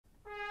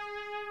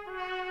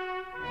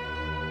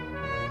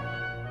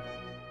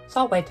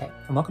Salvete,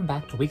 and welcome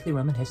back to Weekly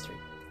Roman History.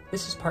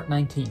 This is part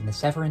 19, the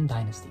Severan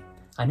Dynasty.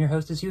 I'm your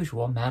host as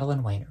usual,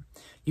 Madeline Wayner.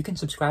 You can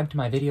subscribe to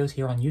my videos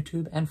here on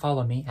YouTube and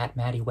follow me at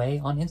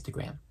MaddieWay on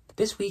Instagram.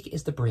 This week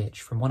is the bridge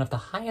from one of the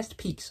highest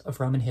peaks of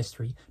Roman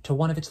history to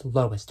one of its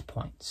lowest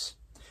points.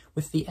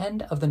 With the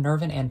end of the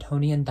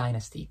Nervan-Antonian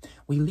dynasty,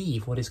 we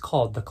leave what is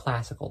called the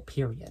Classical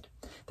period.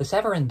 The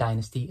Severan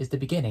Dynasty is the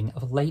beginning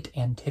of Late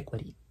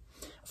Antiquity.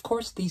 Of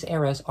course, these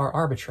eras are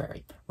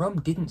arbitrary.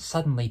 Rome didn't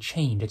suddenly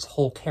change its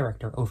whole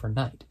character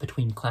overnight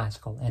between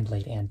Classical and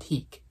Late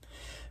Antique.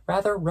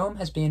 Rather, Rome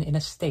has been in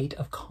a state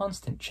of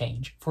constant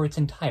change for its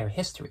entire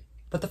history.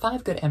 But the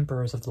 5 good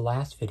emperors of the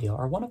last video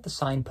are one of the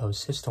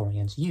signposts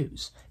historians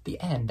use, the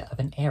end of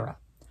an era,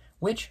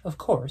 which, of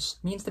course,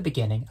 means the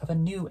beginning of a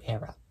new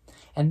era.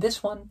 And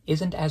this one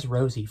isn't as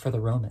rosy for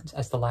the Romans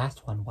as the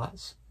last one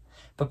was.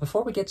 But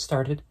before we get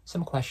started,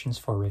 some questions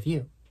for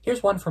review.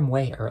 Here's one from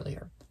way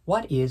earlier.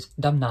 What is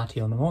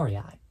damnatio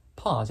memoriae?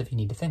 Pause if you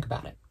need to think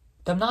about it.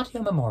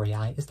 Damnatio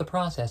memoriae is the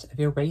process of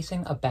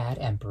erasing a bad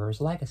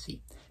emperor's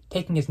legacy,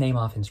 taking his name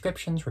off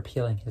inscriptions,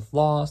 repealing his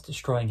laws,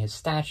 destroying his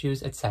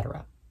statues,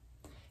 etc.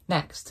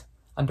 Next,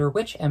 under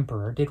which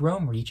emperor did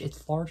Rome reach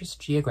its largest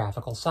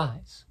geographical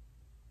size?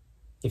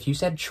 If you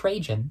said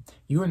Trajan,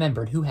 you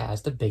remembered who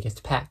has the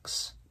biggest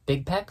pecs.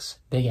 Big pecs,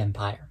 big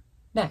empire.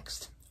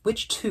 Next,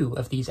 which 2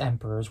 of these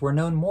emperors were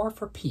known more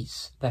for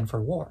peace than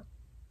for war?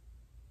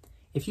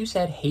 If you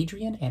said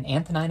Hadrian and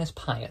Antoninus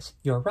Pius,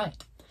 you're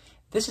right.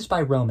 This is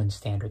by Roman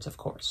standards, of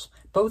course.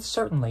 Both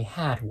certainly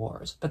had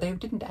wars, but they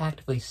didn't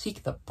actively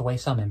seek them the way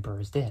some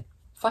emperors did.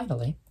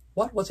 Finally,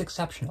 what was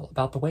exceptional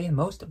about the way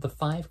most of the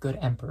 5 good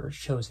emperors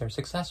chose their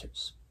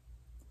successors?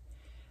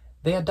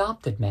 They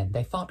adopted men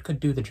they thought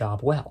could do the job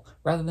well,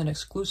 rather than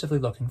exclusively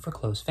looking for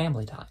close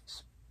family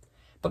ties.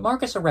 But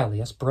Marcus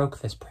Aurelius broke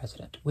this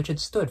precedent, which had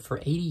stood for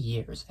 80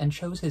 years, and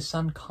chose his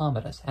son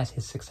Commodus as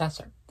his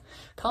successor.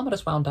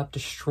 Commodus wound up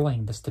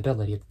destroying the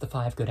stability that the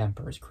 5 good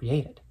emperors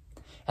created.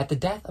 At the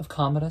death of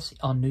Commodus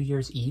on New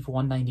Year's Eve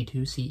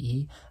 192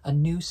 CE, a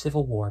new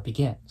civil war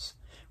begins.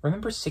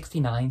 Remember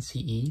 69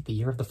 CE, the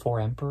year of the 4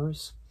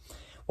 emperors?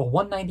 Well,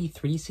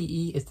 193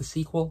 CE is the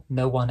sequel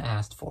no one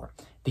asked for,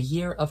 the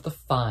year of the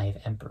 5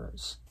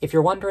 emperors. If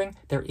you're wondering,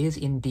 there is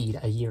indeed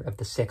a year of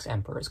the 6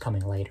 emperors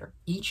coming later.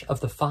 Each of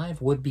the 5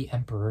 would-be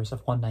emperors of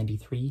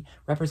 193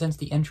 represents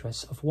the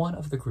interests of one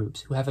of the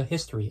groups who have a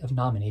history of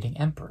nominating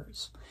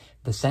emperors: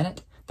 the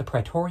Senate, the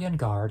Praetorian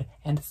Guard,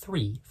 and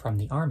 3 from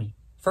the army.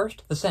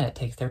 First, the Senate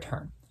takes their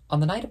turn. On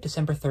the night of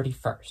December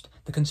 31st,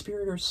 the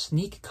conspirators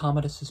sneak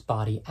Commodus's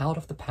body out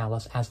of the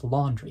palace as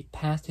laundry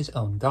past his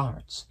own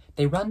guards.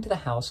 They run to the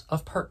house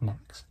of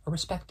Pertinax, a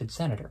respected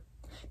senator.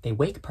 They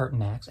wake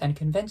Pertinax and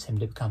convince him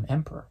to become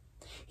emperor.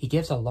 He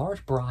gives a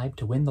large bribe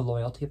to win the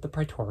loyalty of the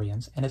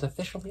Praetorians and is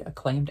officially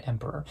acclaimed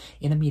emperor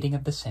in a meeting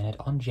of the Senate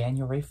on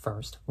January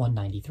 1st,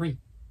 193.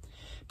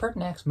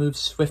 Pertinax moves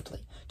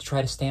swiftly to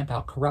try to stamp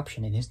out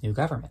corruption in his new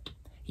government.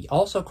 He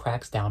also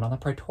cracks down on the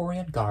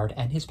Praetorian Guard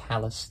and his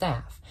palace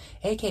staff,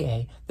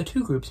 aka the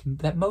 2 groups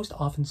that most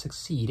often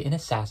succeed in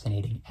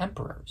assassinating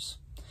emperors.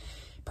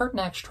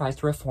 Pertinax tries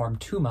to reform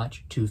too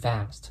much, too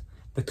fast.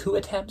 The coup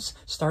attempts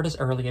start as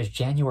early as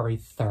January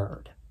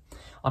 3rd.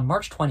 On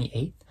March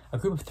 28th, a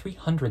group of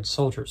 300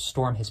 soldiers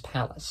storm his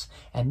palace,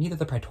 and neither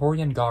the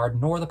Praetorian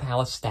Guard nor the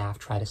palace staff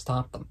try to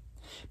stop them.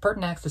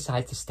 Pertinax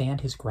decides to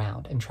stand his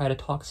ground and try to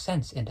talk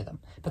sense into them,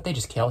 but they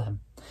just kill him.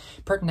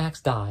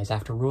 Pertinax dies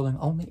after ruling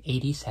only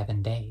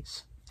 87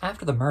 days.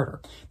 After the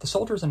murder, the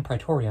soldiers and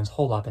Praetorians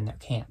hole up in their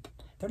camp.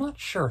 They're not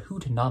sure who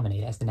to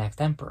nominate as the next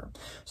emperor,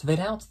 so they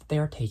announce that they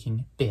are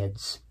taking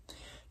bids.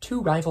 2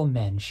 rival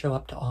men show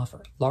up to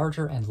offer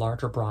larger and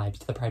larger bribes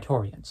to the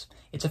Praetorians.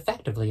 It's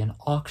effectively an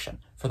auction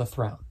for the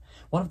throne,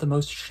 one of the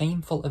most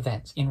shameful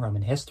events in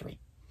Roman history.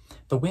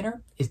 The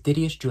winner is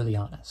Didius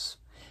Julianus.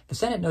 The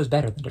Senate knows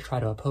better than to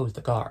try to oppose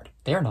the Guard.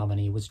 Their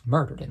nominee was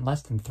murdered in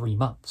less than 3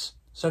 months,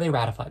 so they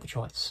ratify the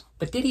choice.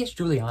 But Didius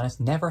Julianus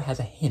never has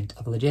a hint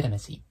of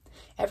legitimacy.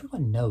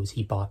 Everyone knows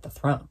he bought the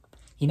throne.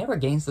 He never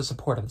gains the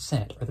support of the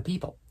Senate or the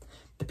people.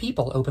 The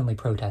people openly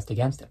protest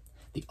against him.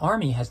 The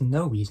army has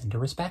no reason to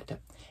respect him,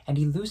 and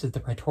he loses the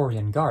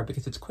Praetorian Guard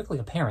because it's quickly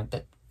apparent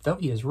that, though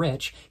he is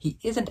rich, he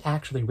isn't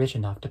actually rich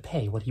enough to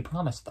pay what he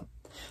promised them.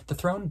 The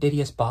throne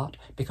Didius bought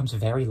becomes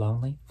very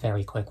lonely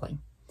very quickly.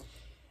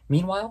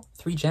 Meanwhile,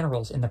 3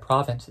 generals in the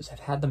provinces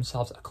have had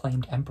themselves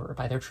acclaimed emperor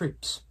by their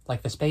troops,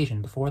 like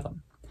Vespasian before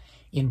them.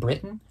 In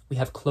Britain, we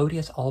have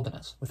Clodius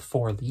Albinus with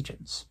 4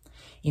 legions.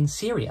 In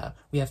Syria,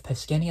 we have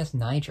Pescennius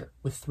Niger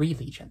with 3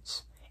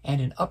 legions.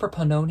 And in Upper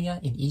Pannonia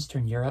in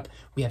Eastern Europe,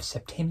 we have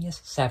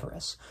Septimius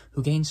Severus,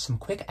 who gains some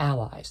quick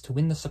allies to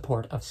win the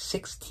support of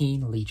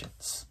 16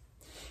 legions.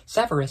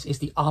 Severus is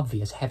the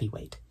obvious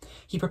heavyweight.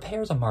 He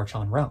prepares a march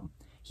on Rome.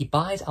 He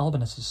buys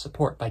Albinus's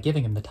support by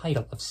giving him the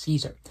title of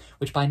Caesar,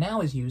 which by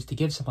now is used to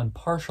give someone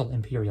partial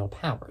imperial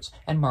powers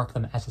and mark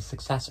them as a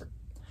successor.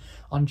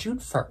 On June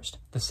 1st,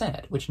 the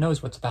Senate, which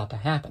knows what's about to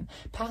happen,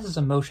 passes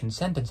a motion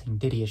sentencing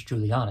Didius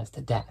Julianus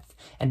to death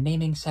and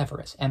naming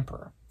Severus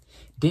emperor.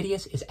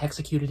 Didius is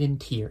executed in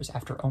tears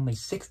after only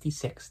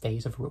 66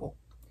 days of rule.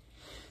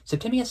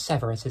 Septimius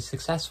Severus is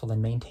successful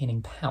in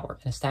maintaining power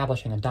and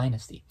establishing a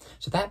dynasty,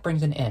 so that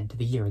brings an end to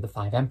the year of the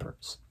 5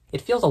 emperors.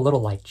 It feels a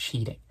little like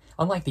cheating.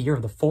 Unlike the year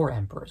of the 4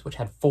 emperors, which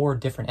had 4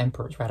 different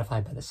emperors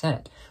ratified by the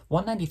Senate,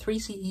 193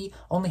 CE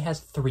only has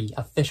 3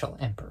 official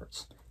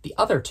emperors. The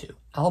other 2,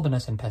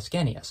 Albinus and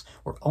Pescennius,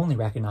 were only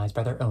recognized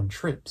by their own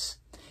troops.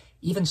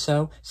 Even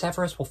so,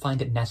 Severus will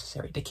find it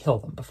necessary to kill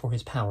them before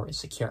his power is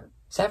secure.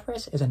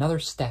 Severus is another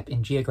step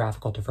in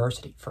geographical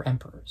diversity for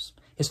emperors.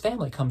 His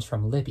family comes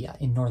from Libya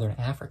in northern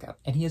Africa,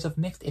 and he is of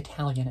mixed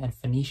Italian and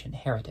Phoenician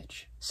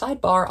heritage.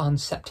 Sidebar on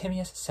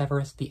Septimius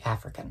Severus the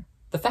African.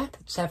 The fact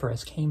that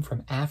Severus came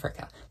from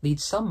Africa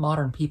leads some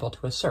modern people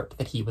to assert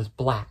that he was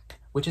black,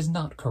 which is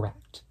not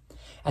correct.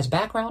 As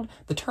background,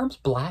 the terms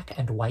black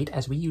and white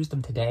as we use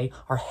them today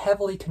are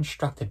heavily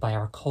constructed by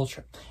our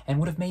culture and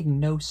would have made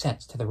no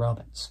sense to the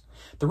Romans.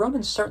 The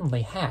Romans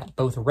certainly had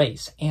both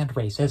race and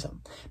racism,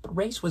 but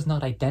race was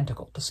not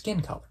identical to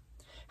skin color.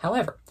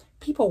 However,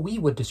 people we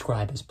would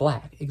describe as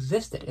black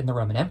existed in the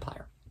Roman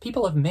Empire.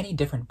 People of many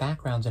different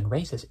backgrounds and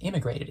races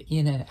immigrated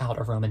in and out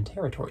of Roman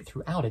territory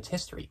throughout its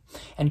history,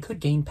 and could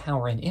gain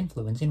power and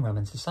influence in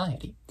Roman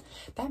society.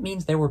 That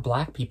means there were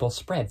black people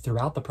spread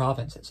throughout the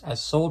provinces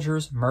as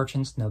soldiers,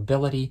 merchants,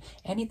 nobility,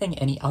 anything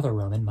any other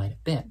Roman might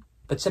have been.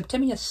 But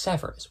Septimius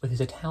Severus, with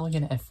his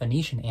Italian and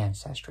Phoenician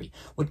ancestry,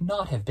 would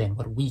not have been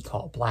what we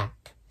call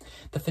black.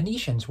 The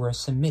Phoenicians were a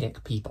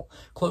Semitic people,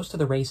 close to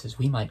the races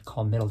we might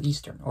call Middle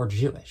Eastern or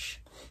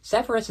Jewish.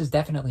 Severus is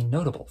definitely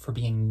notable for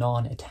being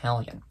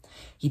non-Italian.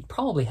 He'd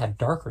probably had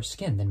darker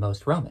skin than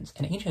most Romans,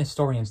 and ancient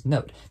historians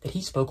note that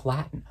he spoke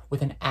Latin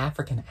with an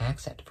African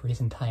accent for his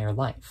entire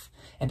life,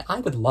 and I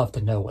would love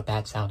to know what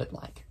that sounded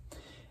like.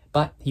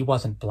 But he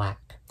wasn't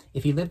black.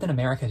 If he lived in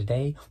America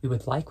today, we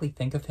would likely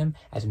think of him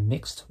as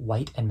mixed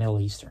white and Middle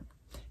Eastern.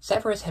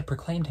 Severus had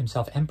proclaimed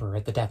himself emperor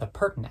at the death of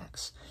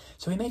Pertinax,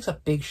 so he makes a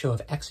big show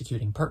of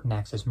executing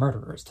Pertinax's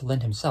murderers to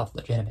lend himself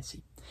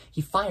legitimacy.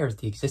 He fires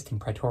the existing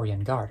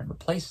Praetorian Guard and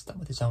replaces them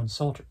with his own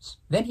soldiers.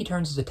 Then he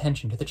turns his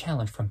attention to the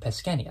challenge from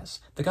Pescennius,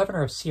 the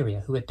governor of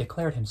Syria who had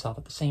declared himself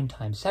at the same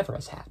time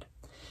Severus had.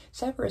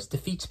 Severus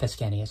defeats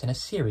Pescennius in a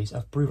series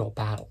of brutal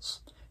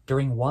battles.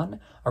 During one,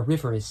 a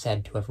river is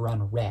said to have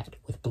run red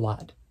with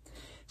blood.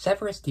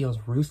 Severus deals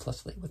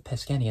ruthlessly with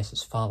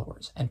Pescennius's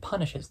followers and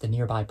punishes the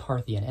nearby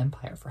Parthian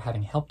Empire for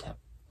having helped him.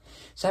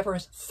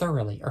 Severus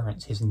thoroughly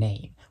earns his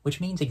name,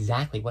 which means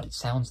exactly what it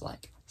sounds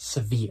like: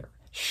 severe,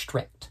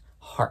 strict,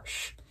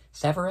 harsh.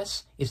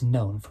 Severus is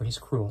known for his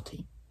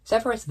cruelty.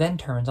 Severus then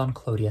turns on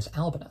Clodius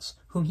Albinus,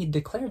 whom he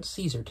declared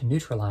Caesar to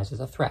neutralize as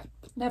a threat,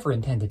 but never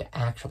intended to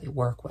actually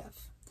work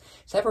with.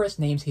 Severus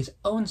names his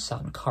own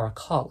son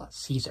Caracalla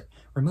Caesar,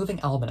 removing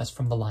Albinus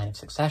from the line of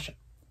succession.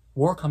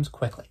 War comes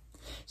quickly.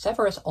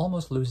 Severus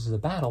almost loses a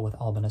battle with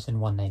Albinus in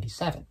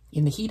 197.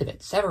 In the heat of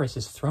it, Severus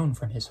is thrown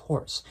from his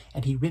horse,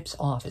 and he rips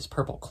off his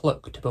purple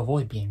cloak to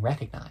avoid being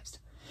recognized.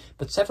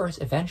 But Severus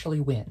eventually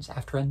wins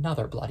after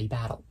another bloody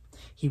battle.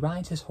 He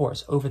rides his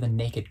horse over the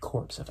naked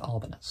corpse of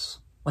Albinus.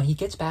 When he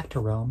gets back to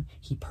Rome,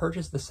 he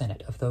purges the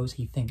Senate of those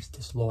he thinks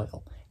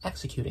disloyal,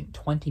 executing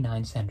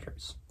 29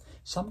 senators.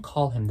 Some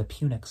call him the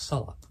Punic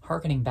Sulla,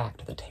 hearkening back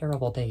to the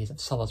terrible days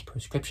of Sulla's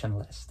proscription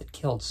lists that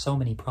killed so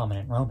many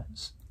prominent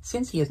Romans.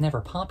 Since he is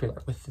never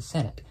popular with the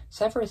Senate,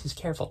 Severus is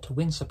careful to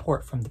win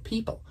support from the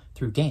people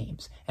through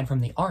games and from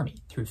the army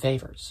through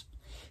favors.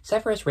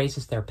 Severus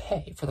raises their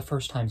pay for the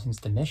first time since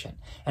Domitian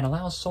and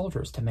allows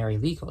soldiers to marry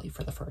legally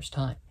for the first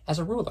time. As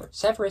a ruler,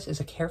 Severus is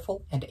a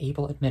careful and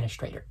able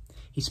administrator.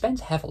 He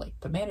spends heavily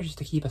but manages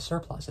to keep a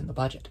surplus in the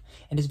budget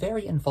and is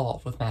very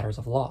involved with matters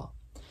of law.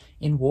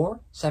 In war,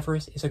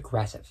 Severus is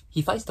aggressive.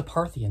 He fights the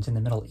Parthians in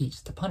the Middle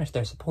East to punish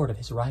their support of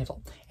his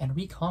rival, and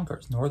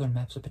reconquers northern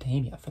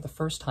Mesopotamia for the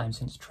first time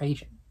since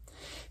Trajan.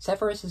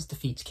 Severus's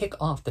defeats kick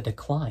off the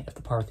decline of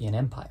the Parthian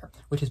Empire,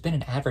 which has been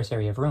an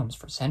adversary of Rome's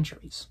for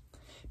centuries.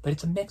 But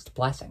it's a mixed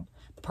blessing.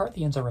 The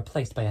Parthians are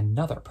replaced by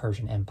another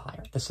Persian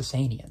empire, the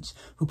Sasanians,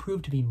 who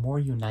prove to be more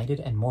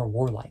united and more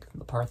warlike than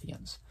the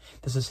Parthians.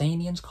 The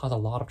Sasanians cause a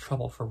lot of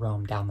trouble for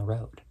Rome down the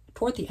road.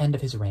 Toward the end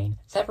of his reign,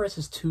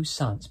 Severus's 2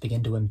 sons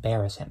begin to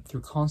embarrass him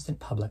through constant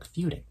public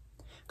feuding.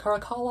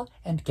 Caracalla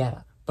and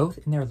Geta, both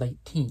in their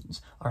late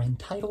teens, are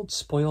entitled,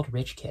 spoiled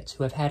rich kids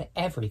who have had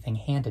everything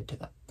handed to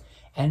them,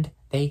 and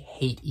they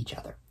hate each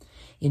other.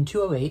 In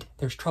 208,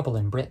 there's trouble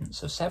in Britain,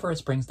 so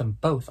Severus brings them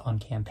both on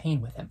campaign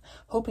with him,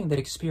 hoping that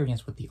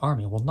experience with the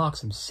army will knock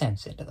some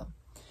sense into them.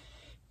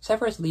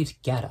 Severus leaves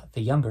Geta,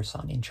 the younger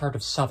son, in charge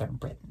of southern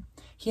Britain.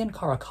 He and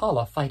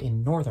Caracalla fight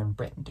in northern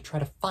Britain to try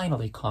to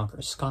finally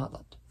conquer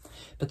Scotland.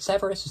 But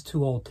Severus is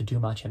too old to do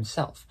much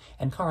himself,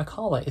 and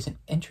Caracalla isn't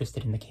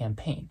interested in the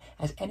campaign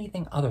as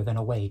anything other than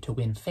a way to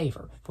win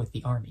favor with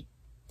the army.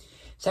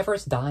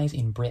 Severus dies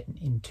in Britain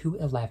in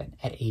 211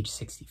 at age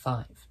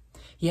 65.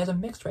 He has a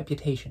mixed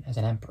reputation as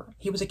an emperor.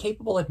 He was a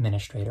capable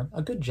administrator,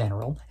 a good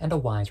general, and a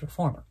wise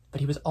reformer, but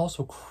he was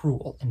also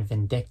cruel and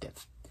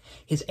vindictive.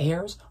 His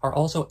heirs are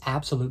also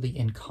absolutely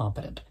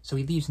incompetent, so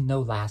he leaves no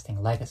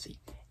lasting legacy.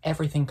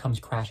 everything comes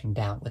crashing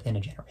down within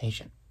a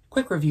generation.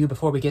 Quick review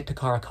before we get to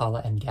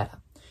Caracalla and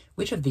Geta.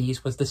 Which of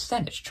these was the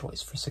Senate's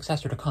choice for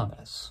successor to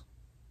Commodus?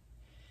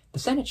 The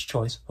Senate's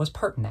choice was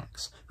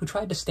Pertinax, who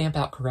tried to stamp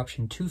out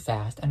corruption too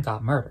fast and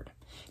got murdered.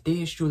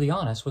 Didius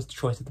Julianus was the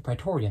choice of the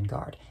Praetorian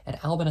Guard, and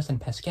Albinus and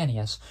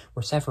Pescennius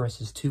were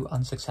Severus's two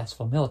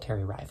unsuccessful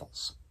military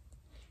rivals.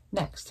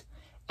 Next,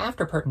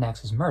 after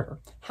Pertinax's murder,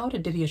 how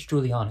did Didius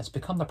Julianus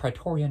become the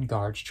Praetorian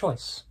Guard's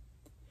choice?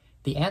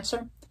 The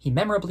answer? He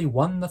memorably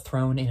won the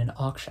throne in an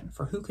auction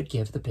for who could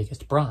give the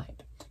biggest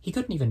bribe. He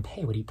couldn't even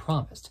pay what he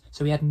promised,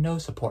 so he had no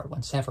support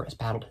when Severus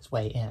battled his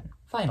way in.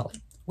 Finally,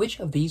 which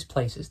of these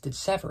places did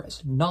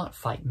Severus not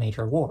fight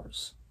major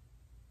wars?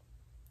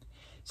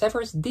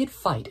 Severus did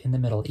fight in the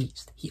Middle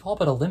East. He all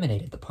but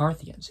eliminated the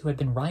Parthians, who had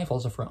been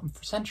rivals of Rome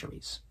for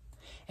centuries.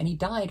 And he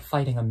died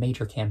fighting a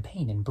major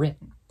campaign in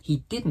Britain.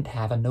 He didn't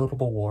have a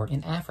notable war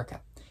in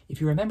Africa.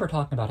 If you remember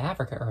talking about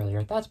Africa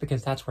earlier, that's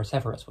because that's where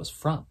Severus was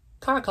from.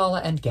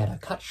 Caracalla and Geta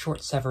cut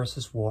short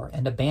Severus's war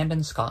and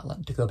abandoned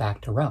Scotland to go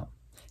back to Rome.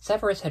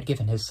 Severus had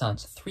given his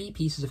sons 3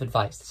 pieces of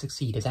advice to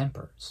succeed as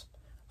emperors.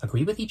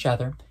 Agree with each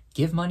other,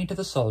 give money to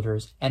the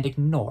soldiers, and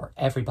ignore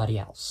everybody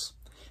else.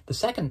 The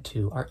second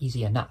 2 are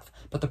easy enough,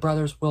 but the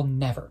brothers will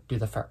never do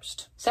the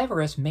first.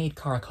 Severus made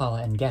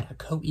Caracalla and Geta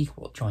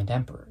co-equal joint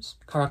emperors.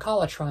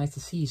 Caracalla tries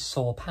to seize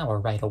sole power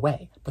right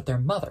away, but their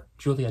mother,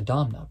 Julia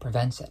Domna,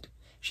 prevents it.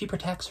 She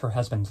protects her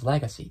husband's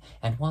legacy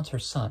and wants her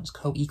sons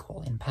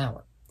co-equal in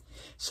power.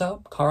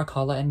 So,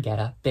 Caracalla and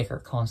Geta bicker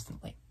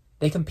constantly.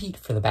 They compete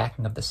for the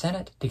backing of the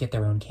Senate, to get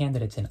their own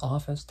candidates in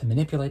office, to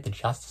manipulate the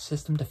justice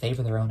system to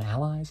favor their own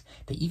allies.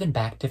 They even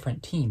back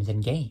different teams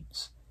in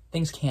games.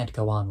 Things can't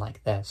go on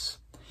like this.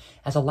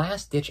 As a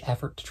last-ditch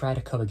effort to try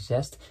to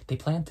coexist, they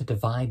plan to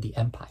divide the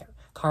empire,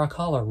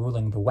 Caracalla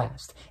ruling the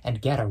west,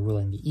 and Geta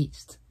ruling the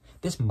east.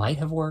 This might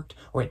have worked,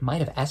 or it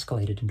might have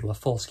escalated into a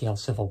full-scale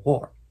civil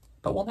war.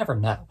 But we'll never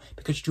know,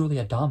 because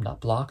Julia Domna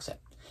blocks it.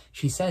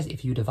 She says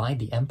if you divide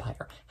the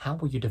empire, how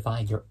will you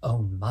divide your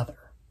own mother?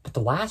 But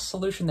the last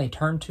solution they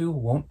turn to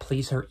won't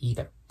please her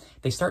either.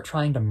 They start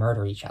trying to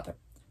murder each other.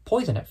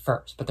 Poison at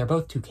first, but they're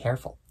both too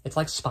careful. It's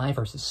like spy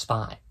versus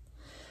spy.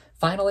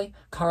 Finally,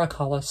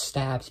 Caracalla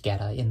stabs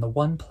Geta in the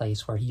one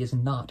place where he is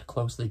not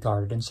closely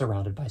guarded and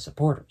surrounded by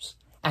supporters,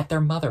 at their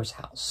mother's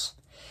house.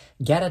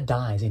 Geta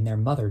dies in their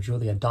mother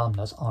Julia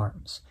Domna's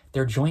arms.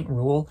 Their joint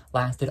rule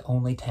lasted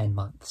only 10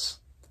 months.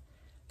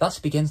 Thus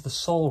begins the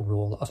sole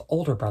rule of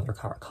older brother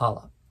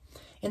Caracalla.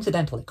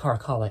 Incidentally,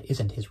 Caracalla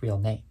isn't his real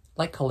name.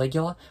 Like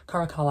Caligula,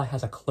 Caracalla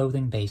has a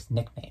clothing-based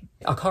nickname.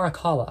 A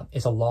Caracalla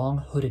is a long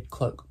hooded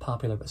cloak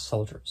popular with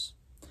soldiers.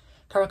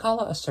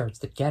 Caracalla asserts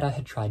that Geta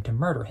had tried to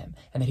murder him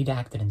and that he'd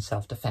acted in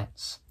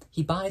self-defense.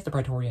 He buys the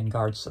Praetorian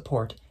Guard's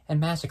support and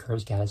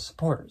massacres Geta's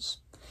supporters.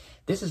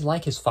 This is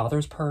like his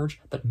father's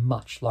purge, but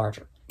much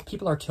larger.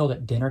 People are killed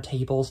at dinner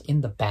tables, in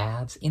the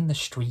baths, in the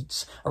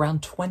streets,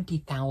 around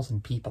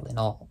 20,000 people in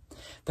all.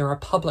 There are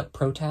public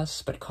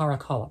protests, but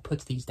Caracalla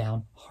puts these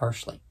down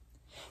harshly.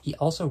 He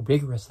also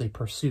rigorously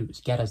pursues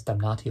Geta's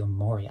damnatio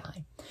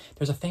moriae.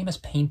 There's a famous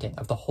painting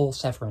of the whole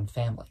Severan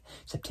family,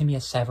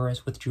 Septimius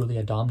Severus with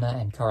Julia Domna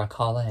and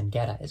Caracalla and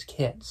Geta as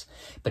kids,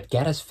 but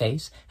Geta's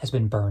face has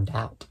been burned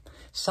out.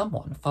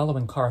 Someone,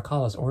 following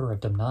Caracalla's order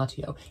of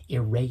damnatio,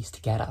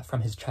 erased Geta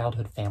from his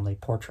childhood family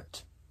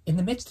portrait. In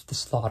the midst of the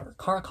slaughter,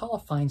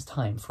 Caracalla finds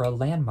time for a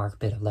landmark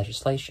bit of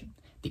legislation.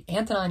 The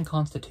Antonine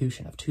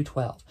Constitution of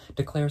 212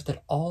 declares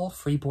that all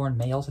freeborn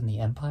males in the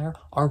empire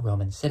are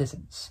Roman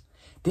citizens.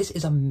 This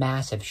is a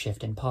massive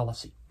shift in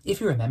policy.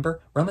 If you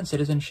remember, Roman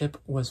citizenship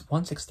was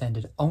once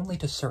extended only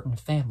to certain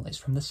families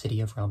from the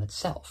city of Rome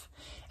itself,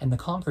 and the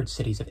conquered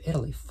cities of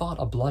Italy fought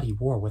a bloody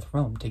war with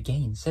Rome to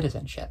gain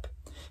citizenship.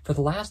 For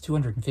the last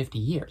 250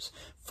 years,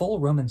 full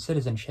Roman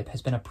citizenship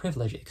has been a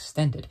privilege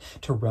extended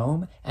to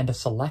Rome and a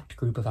select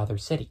group of other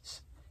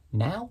cities.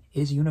 Now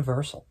it is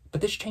universal,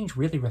 but this change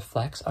really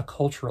reflects a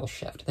cultural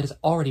shift that has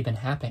already been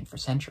happening for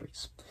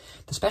centuries.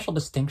 The special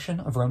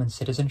distinction of Roman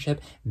citizenship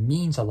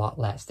means a lot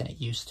less than it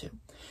used to.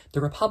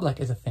 The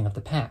Republic is a thing of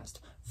the past.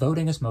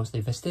 Voting is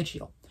mostly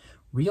vestigial.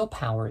 Real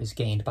power is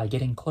gained by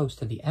getting close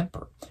to the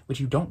emperor,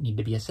 which you don't need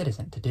to be a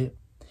citizen to do.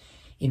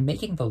 In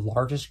making the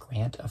largest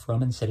grant of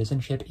Roman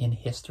citizenship in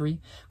history,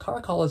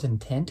 Caracalla's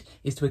intent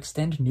is to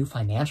extend new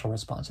financial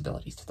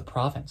responsibilities to the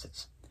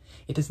provinces.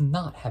 It does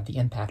not have the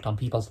impact on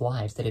people's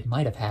lives that it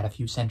might have had a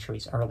few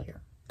centuries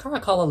earlier.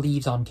 Caracalla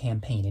leaves on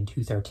campaign in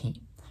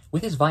 213.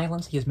 With his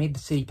violence, he has made the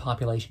city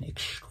population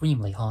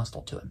extremely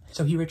hostile to him,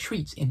 so he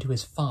retreats into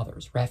his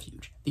father's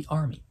refuge, the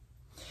army.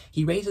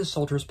 He raises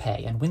soldiers'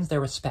 pay and wins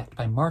their respect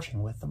by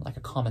marching with them like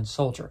a common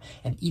soldier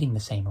and eating the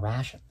same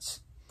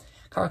rations.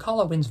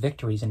 Caracalla wins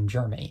victories in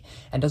Germany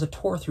and does a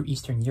tour through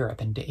Eastern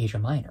Europe and to Asia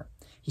Minor.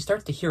 He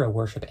starts to hero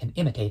worship and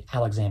imitate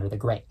Alexander the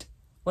Great.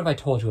 What have I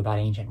told you about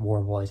ancient war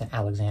boys and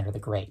Alexander the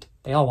Great?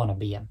 They all want to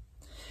be him.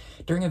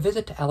 During a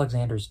visit to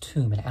Alexander's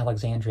tomb in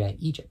Alexandria,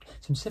 Egypt,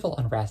 some civil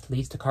unrest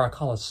leads to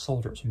Caracalla's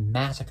soldiers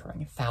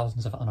massacring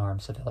thousands of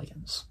unarmed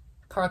civilians.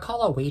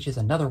 Caracalla wages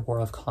another war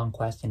of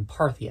conquest in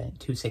Parthia in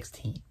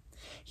 216.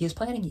 He is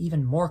planning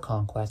even more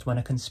conquest when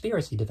a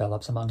conspiracy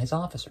develops among his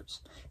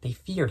officers. They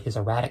feared his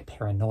erratic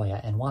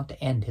paranoia and want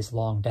to end his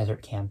long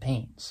desert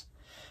campaigns.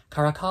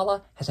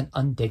 Caracalla has an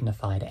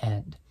undignified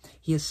end.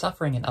 He is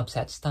suffering an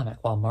upset stomach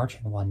while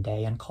marching one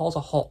day and calls a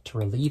halt to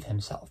relieve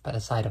himself by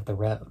the side of the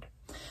road.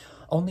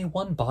 Only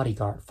one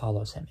bodyguard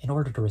follows him in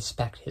order to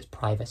respect his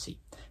privacy.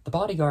 The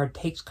bodyguard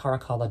takes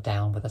Caracalla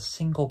down with a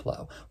single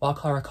blow, while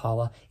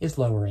Caracalla is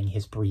lowering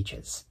his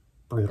breeches.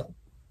 Brutal.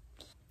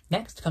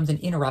 Next comes an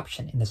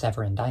interruption in the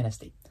Severan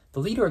Dynasty. The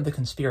leader of the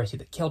conspiracy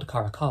that killed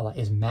Caracalla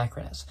is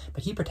Macrinus,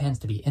 but he pretends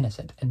to be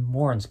innocent and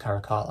mourns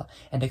Caracalla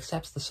and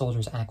accepts the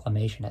soldier's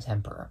acclamation as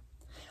emperor.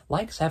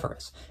 Like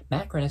Severus,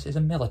 Macrinus is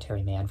a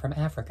military man from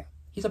Africa.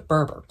 He's a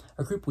Berber,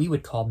 a group we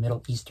would call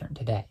Middle Eastern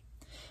today.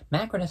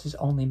 Macrinus is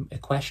only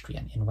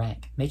equestrian in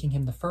rank, making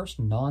him the first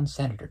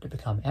non-senator to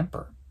become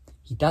emperor.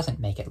 He doesn't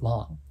make it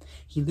long.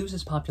 He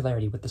loses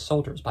popularity with the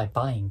soldiers by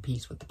buying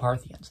peace with the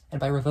Parthians and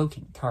by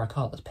revoking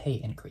Caracalla's pay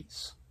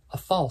increase. A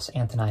false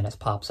Antoninus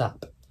pops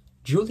up.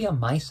 Julia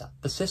Maesa,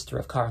 the sister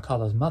of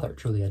Caracalla's mother,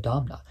 Julia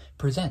Domna,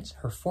 presents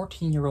her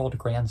 14-year-old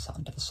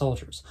grandson to the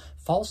soldiers,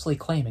 falsely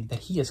claiming that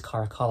he is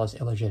Caracalla's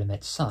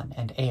illegitimate son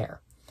and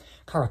heir.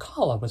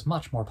 Caracalla was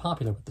much more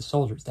popular with the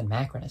soldiers than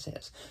Macrinus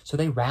is, so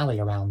they rally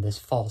around this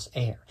false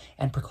heir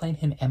and proclaim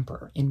him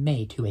emperor in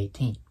May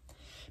 218.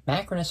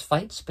 Macrinus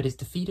fights but is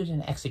defeated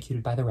and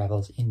executed by the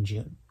rebels in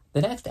June.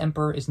 The next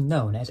emperor is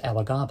known as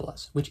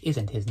Elagabalus, which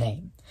isn't his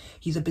name.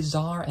 He's a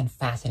bizarre and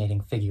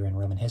fascinating figure in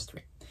Roman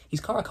history. He's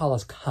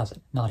Caracalla's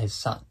cousin, not his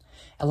son.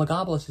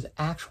 Elagabalus'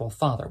 actual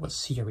father was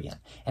Syrian,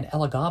 and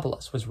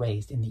Elagabalus was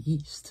raised in the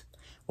east.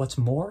 What's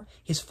more,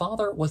 his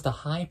father was the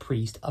high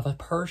priest of a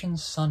Persian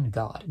sun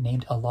god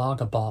named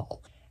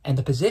Elagabal, and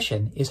the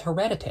position is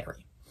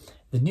hereditary.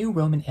 The new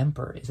Roman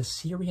emperor is a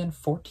Syrian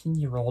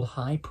 14-year-old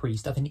high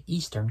priest of an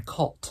Eastern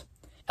cult.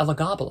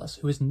 Elagabalus,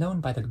 who is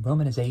known by the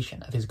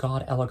Romanization of his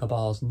god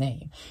Elagabal's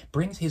name,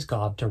 brings his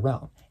god to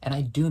Rome, and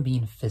I do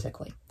mean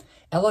physically.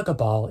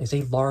 Elagabal is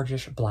a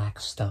largish black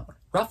stone,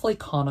 roughly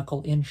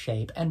conical in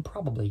shape and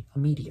probably a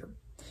meteor.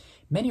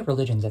 Many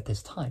religions at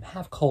this time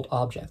have cult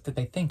objects that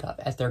they think of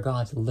as their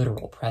god's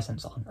literal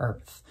presence on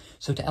earth.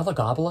 So to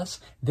Elagabalus,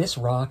 this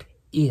rock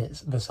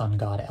is the sun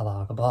god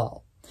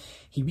Elagabal.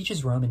 He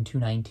reaches Rome in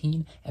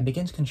 219 and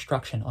begins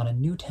construction on a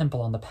new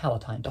temple on the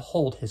Palatine to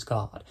hold his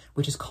god,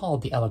 which is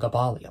called the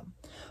Elagabalium.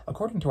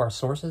 According to our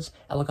sources,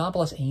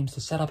 Elagabalus aims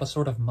to set up a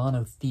sort of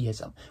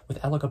monotheism,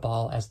 with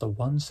Elagabal as the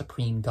one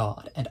supreme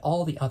god, and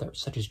all the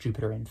others, such as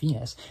Jupiter and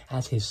Venus,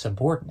 as his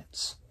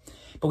subordinates.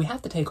 But we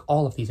have to take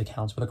all of these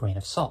accounts with a grain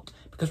of salt,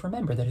 because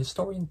remember that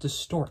historians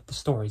distort the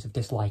stories of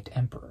disliked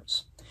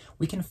emperors.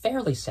 We can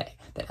fairly say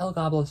that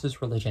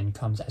Elagabalus' religion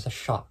comes as a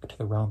shock to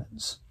the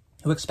Romans,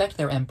 who expect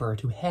their emperor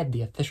to head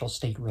the official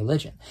state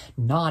religion,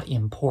 not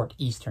import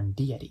Eastern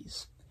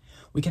deities.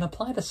 We can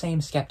apply the same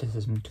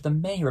skepticism to the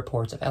many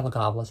reports of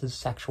Elagabalus'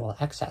 sexual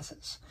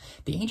excesses.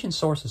 The ancient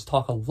sources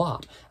talk a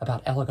lot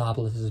about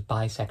Elagabalus'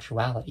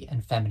 bisexuality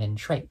and feminine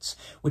traits,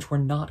 which were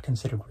not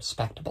considered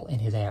respectable in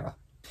his era.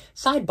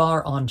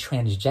 Sidebar on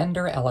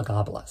transgender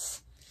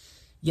Elagabalus.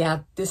 Yeah,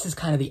 this is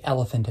kind of the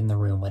elephant in the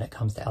room when it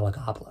comes to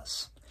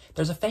Elagabalus.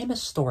 There's a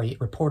famous story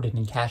reported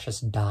in Cassius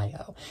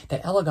Dio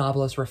that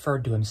Elagabalus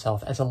referred to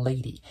himself as a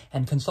lady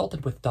and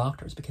consulted with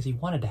doctors because he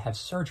wanted to have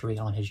surgery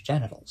on his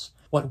genitals,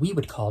 what we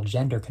would call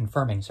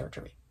gender-confirming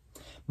surgery.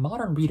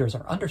 Modern readers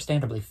are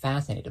understandably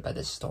fascinated by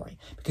this story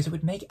because it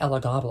would make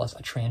Elagabalus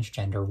a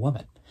transgender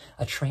woman,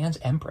 a trans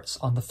empress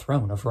on the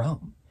throne of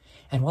Rome.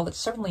 And while it's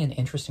certainly an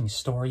interesting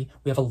story,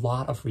 we have a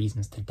lot of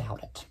reasons to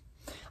doubt it.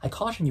 I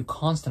caution you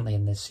constantly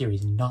in this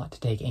series not to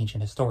take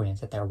ancient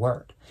historians at their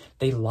word.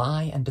 They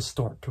lie and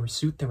distort to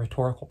suit their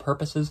rhetorical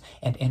purposes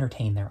and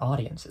entertain their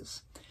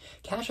audiences.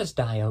 Cassius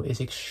Dio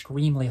is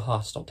extremely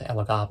hostile to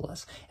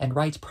Elagabalus and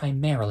writes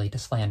primarily to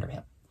slander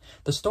him.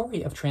 The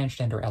story of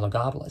transgender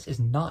Elagabalus is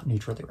not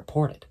neutrally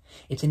reported.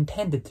 It's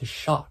intended to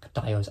shock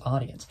Dio's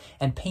audience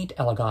and paint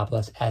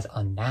Elagabalus as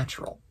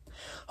unnatural.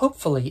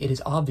 Hopefully it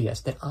is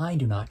obvious that I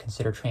do not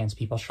consider trans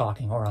people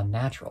shocking or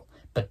unnatural,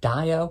 but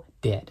Dio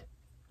did.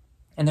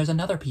 And there's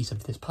another piece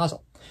of this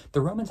puzzle.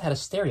 The Romans had a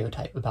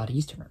stereotype about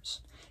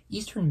Easterners.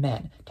 Eastern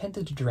men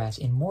tended to dress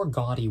in more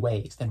gaudy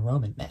ways than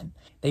Roman men.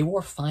 They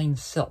wore fine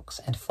silks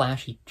and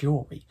flashy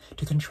jewelry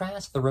to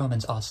contrast the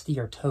Romans'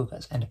 austere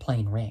togas and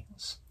plain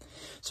rings.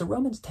 So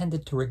Romans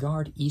tended to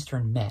regard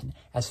Eastern men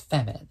as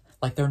feminine,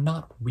 like they're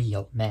not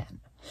real men.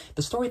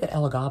 The story that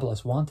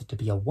Elagabalus wanted to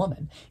be a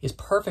woman is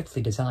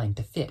perfectly designed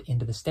to fit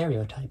into the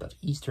stereotype of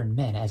Eastern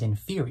men as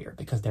inferior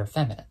because they're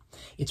feminine.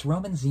 It's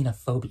Roman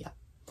xenophobia.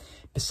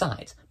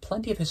 Besides,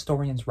 plenty of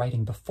historians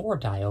writing before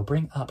Dio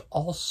bring up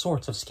all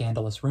sorts of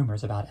scandalous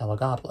rumors about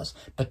Elagabalus,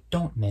 but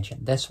don't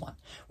mention this one,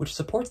 which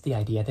supports the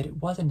idea that it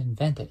wasn't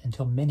invented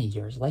until many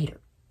years later.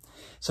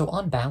 So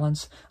on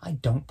balance, I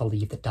don't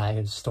believe that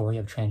Dio's story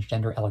of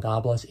transgender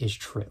Elagabalus is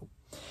true.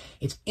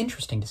 It's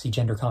interesting to see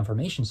gender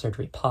confirmation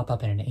surgery pop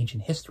up in an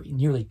ancient history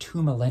nearly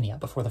 2 millennia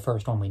before the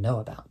first one we know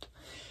about.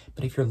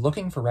 But if you're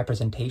looking for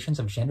representations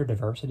of gender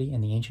diversity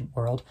in the ancient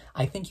world,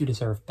 I think you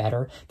deserve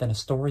better than a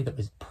story that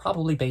was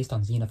probably based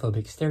on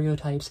xenophobic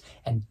stereotypes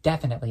and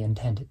definitely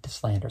intended to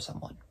slander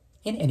someone.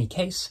 In any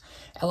case,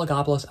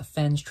 Elagabalus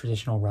offends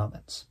traditional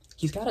Romans.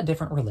 He's got a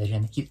different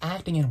religion, he's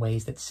acting in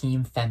ways that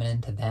seem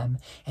feminine to them,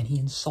 and he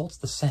insults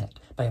the Senate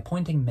by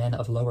appointing men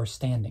of lower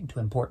standing to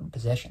important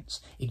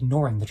positions,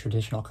 ignoring the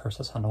traditional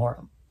cursus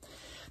honorum.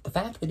 The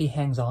fact that he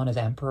hangs on as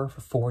emperor for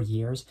 4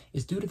 years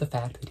is due to the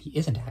fact that he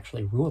isn't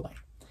actually ruling.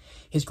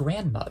 His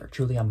grandmother,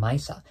 Julia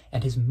Maesa,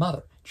 and his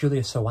mother,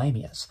 Julia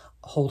Soaemius,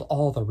 hold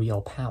all the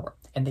real power,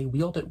 and they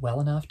wield it well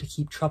enough to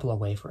keep trouble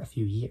away for a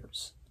few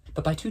years.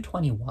 But by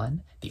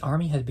 221, the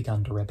army has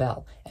begun to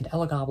rebel, and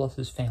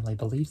Elagabalus' family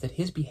believes that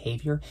his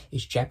behavior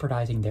is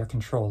jeopardizing their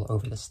control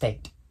over the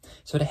state.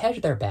 So to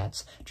hedge their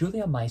bets,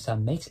 Julia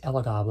Maesa makes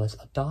Elagabalus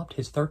adopt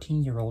his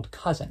 13-year-old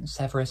cousin,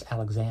 Severus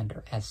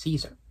Alexander, as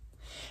Caesar.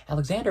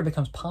 Alexander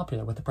becomes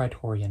popular with the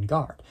Praetorian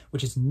Guard,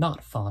 which is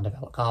not fond of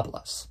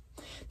Elagabalus.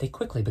 They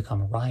quickly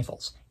become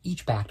rivals,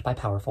 each backed by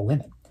powerful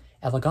women.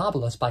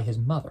 Elagabalus by his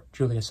mother,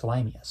 Julia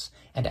Soaemius,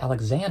 and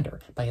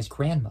Alexander by his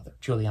grandmother,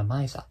 Julia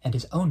Maesa, and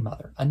his own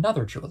mother,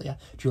 another Julia,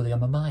 Julia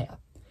Mamaea.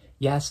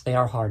 Yes, they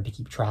are hard to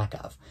keep track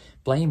of.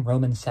 Blame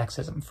Roman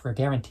sexism for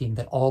guaranteeing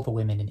that all the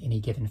women in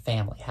any given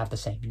family have the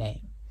same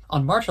name.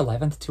 On March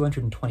 11th,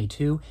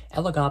 222,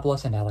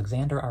 Elagabalus and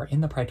Alexander are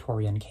in the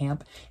Praetorian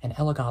camp, and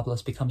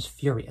Elagabalus becomes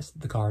furious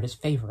that the guard is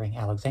favoring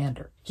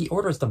Alexander. He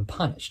orders them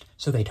punished,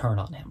 so they turn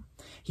on him.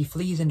 He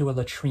flees into a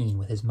latrine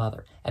with his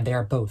mother, and they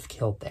are both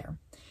killed there.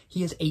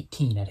 He is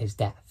 18 at his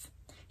death.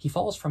 He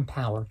falls from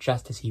power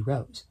just as he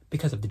rose,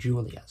 because of the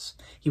Julias.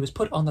 He was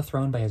put on the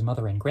throne by his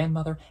mother and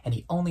grandmother, and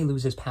he only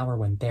loses power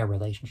when their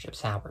relationship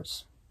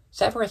sours.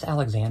 Severus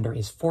Alexander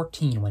is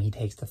 14 when he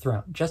takes the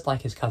throne, just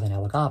like his cousin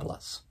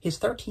Elagabalus. His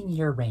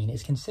 13-year reign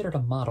is considered a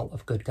model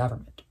of good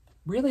government.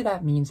 Really,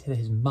 that means that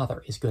his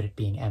mother is good at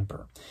being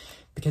emperor,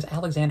 because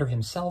Alexander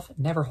himself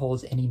never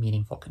holds any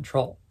meaningful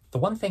control. The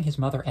one thing his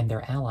mother and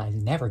their allies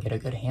never get a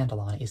good handle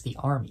on is the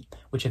army,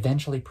 which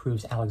eventually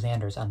proves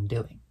Alexander's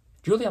undoing.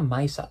 Julia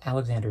Maesa,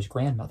 Alexander's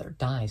grandmother,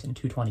 dies in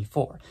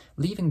 224,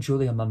 leaving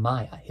Julia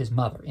Mamaea, his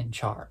mother, in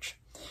charge.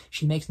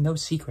 She makes no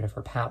secret of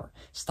her power,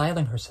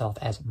 styling herself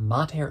as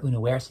Mater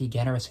Universi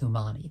Generis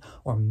Humani,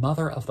 or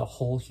Mother of the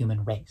whole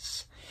human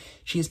race.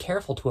 She is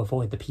careful to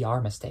avoid the PR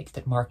mistakes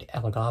that marked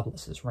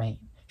Elagabalus'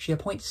 reign. She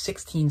appoints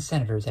 16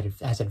 senators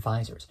as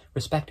advisors,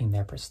 respecting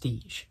their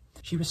prestige.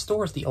 She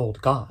restores the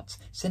old gods,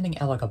 sending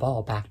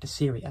Elagabal back to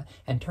Syria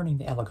and turning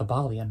the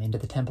Elagabalium into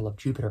the temple of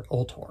Jupiter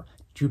Ultor,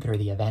 Jupiter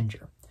the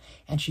Avenger.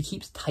 And she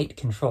keeps tight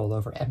control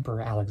over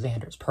Emperor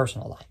Alexander's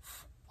personal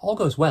life. All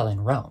goes well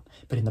in Rome,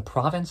 but in the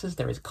provinces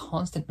there is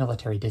constant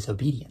military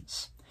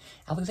disobedience.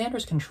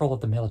 Alexander's control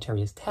of the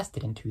military is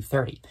tested in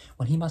 230,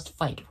 when he must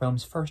fight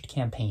Rome's first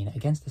campaign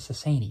against the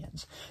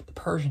Sasanians, the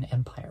Persian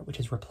Empire which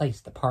has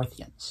replaced the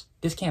Parthians.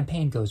 This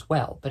campaign goes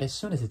well, but as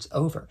soon as it's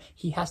over,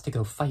 he has to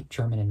go fight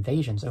German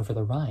invasions over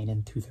the Rhine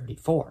in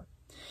 234.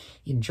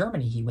 In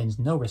Germany, he wins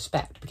no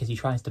respect because he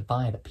tries to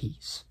buy the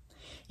peace.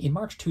 In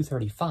March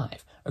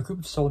 235, a group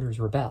of soldiers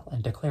rebel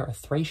and declare a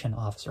Thracian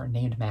officer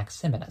named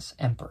Maxentius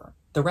emperor.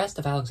 The rest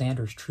of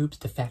Alexander's troops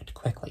defect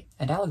quickly,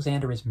 and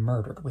Alexander is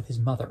murdered with his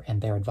mother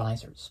and their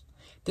advisors.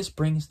 This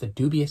brings the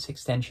dubious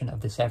extension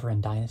of the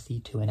Severan Dynasty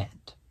to an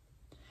end.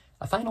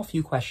 A final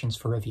few questions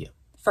for review.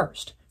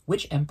 First,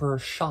 which emperor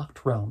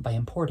shocked Rome by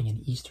importing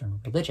an Eastern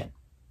religion?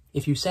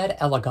 If you said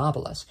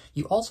Elagabalus,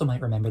 you also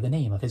might remember the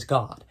name of his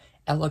god,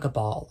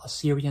 Elagabal, a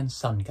Syrian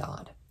sun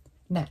god.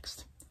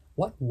 Next,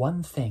 what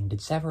one thing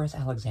did Severus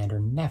Alexander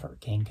never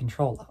gain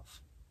control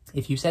of?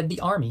 If you said the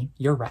army,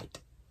 you're right.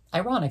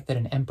 Ironic that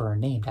an emperor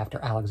named after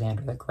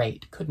Alexander the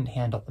Great couldn't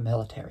handle the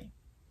military.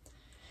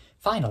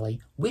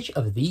 Finally, which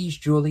of these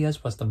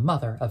Julias was the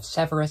mother of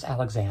Severus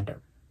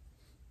Alexander?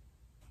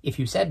 If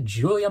you said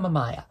Julia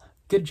Mamaea,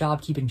 good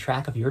job keeping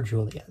track of your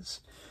Julias.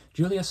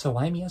 Julia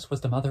Soaemius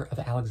was the mother of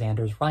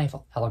Alexander's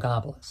rival,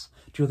 Elagabalus.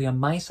 Julia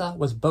Maesa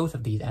was both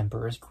of these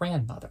emperors'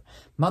 grandmother,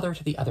 mother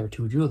to the other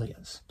two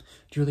Julias.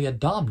 Julia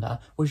Domna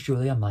was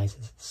Julia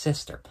Maesa's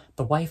sister,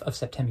 the wife of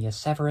Septimius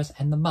Severus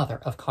and the mother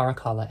of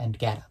Caracalla and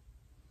Geta.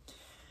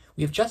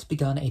 We have just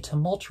begun a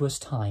tumultuous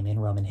time in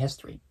Roman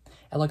history.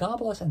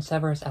 Elagabalus and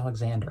Severus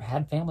Alexander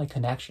had family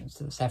connections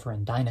to the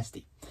Severan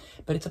Dynasty,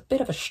 but it's a bit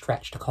of a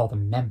stretch to call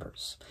them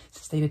members,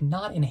 since they did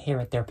not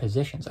inherit their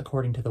positions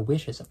according to the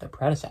wishes of their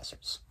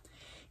predecessors.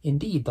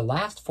 Indeed, the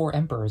last 4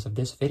 emperors of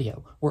this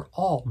video were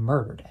all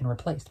murdered and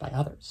replaced by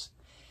others.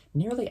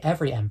 Nearly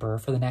every emperor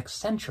for the next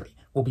century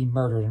will be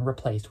murdered and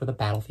replaced with a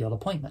battlefield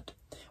appointment.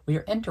 We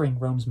are entering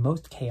Rome's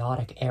most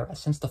chaotic era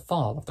since the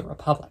fall of the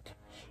Republic.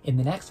 In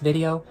the next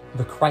video,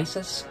 the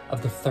crisis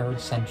of the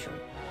 3rd century.